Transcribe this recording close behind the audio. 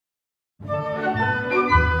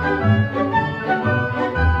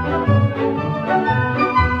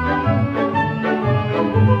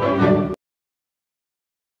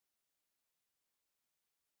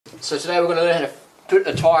So today we're going to learn how to put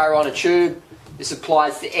a tyre on a tube. This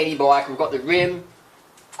applies to any bike. We've got the rim,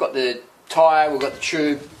 we've got the tyre, we've got the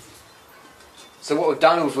tube. So what we've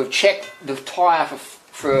done is we've checked the tyre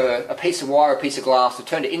for a piece of wire, a piece of glass. We've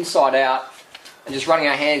turned it inside out and just running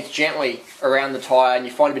our hands gently around the tyre, and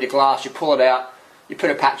you find a bit of glass, you pull it out, you put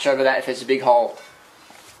a patch over that if there's a big hole.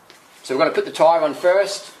 So we're going to put the tyre on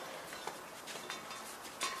first.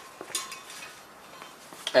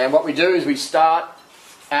 And what we do is we start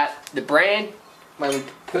at the brand when we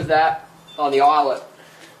put that on the eyelet.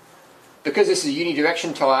 Because this is a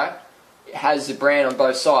unidirection tyre, it has the brand on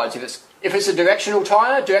both sides. If it's a directional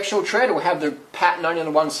tyre, directional tread, it will have the pattern only on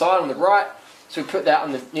the one side on the right. So we put that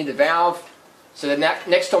on near the valve. So then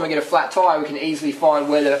next time we get a flat tyre, we can easily find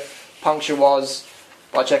where the puncture was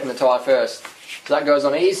by checking the tyre first. So that goes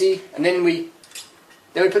on easy, and then we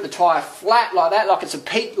put the tyre flat like that, like it's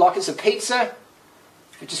a pizza.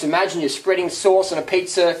 Just imagine you're spreading sauce on a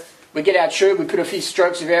pizza. We get our tube, we put a few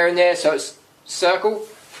strokes of air in there so it's circle,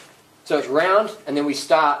 so it's round, and then we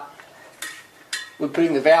start. We're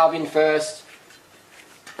putting the valve in first,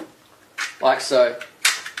 like so.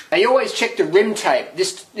 Now you always check the rim tape.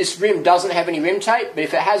 This rim doesn't have any rim tape, but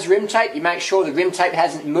if it has rim tape, you make sure the rim tape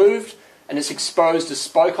hasn't moved and it's exposed to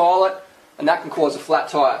spoke eyelet, and that can cause a flat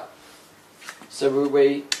tyre. So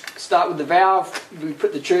we start with the valve, we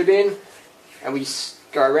put the tube in, and we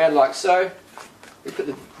go around like so. We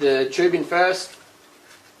put the tube in first.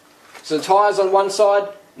 So the tyre's on one side,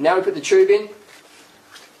 now we put the tube in.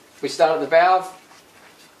 We start at the valve,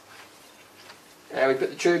 and we put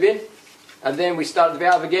the tube in, and then we start at the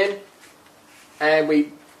valve again, and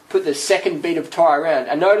we put the second bead of tyre around.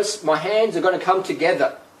 And notice my hands are going to come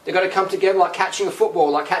together. They're going to come together like catching a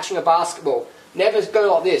football, like catching a basketball. Never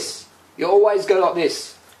go like this. You always go like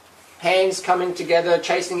this. Hands coming together,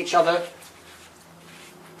 chasing each other.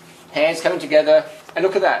 Hands coming together, and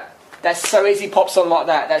look at that. That's so easy, pops on like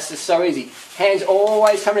that. That's just so easy. Hands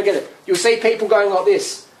always coming together. You'll see people going like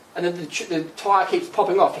this, and then the tyre keeps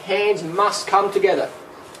popping off. Hands must come together.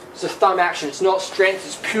 It's a thumb action. It's not strength,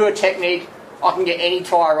 it's pure technique. I can get any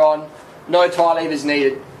tyre on, no tyre levers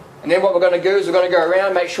needed. And then what we're going to do is we're going to go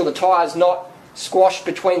around, make sure the tyre's not squashed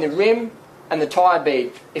between the rim and the tyre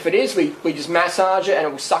bead. If it is, we just massage it and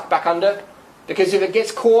it will suck back under. Because if it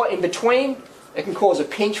gets caught in between, it can cause a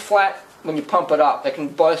pinch flat when you pump it up. It can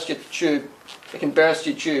burst your tube. It can burst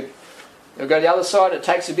your tube. We'll go to the other side. It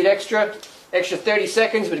takes a bit extra 30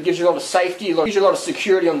 seconds, but it gives you a lot of safety. It gives you a lot of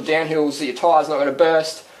security on the downhills that your tyre's not going to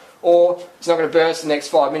burst, or it's not going to burst in the next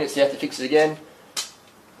 5 minutes. You have to fix it again.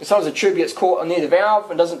 And sometimes the tube gets caught near the valve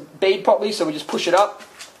and doesn't bead properly, so we just push it up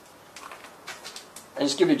and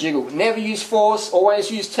just give it a jiggle. Never use force. Always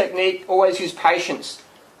use technique. Always use patience.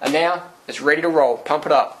 And now it's ready to roll. Pump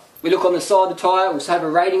it up. We look on the side of the tyre, we'll have a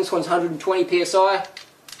rating, this one's 120 psi.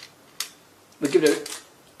 We give it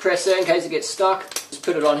a press there in case it gets stuck. Just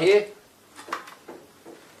put it on here.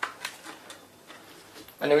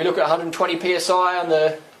 And then we look at 120 psi on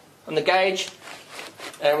the gauge,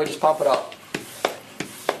 and we just pump it up.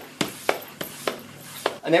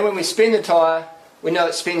 And then when we spin the tyre, we know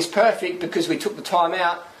it spins perfect because we took the time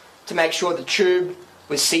out to make sure the tube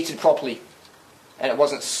was seated properly and it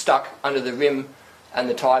wasn't stuck under the rim and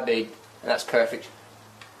the tyre bead, and that's perfect.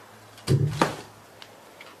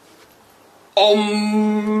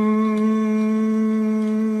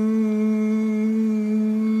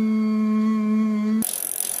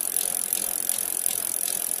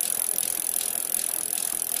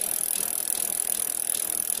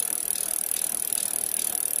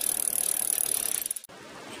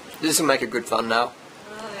 This will make a good thumbnail.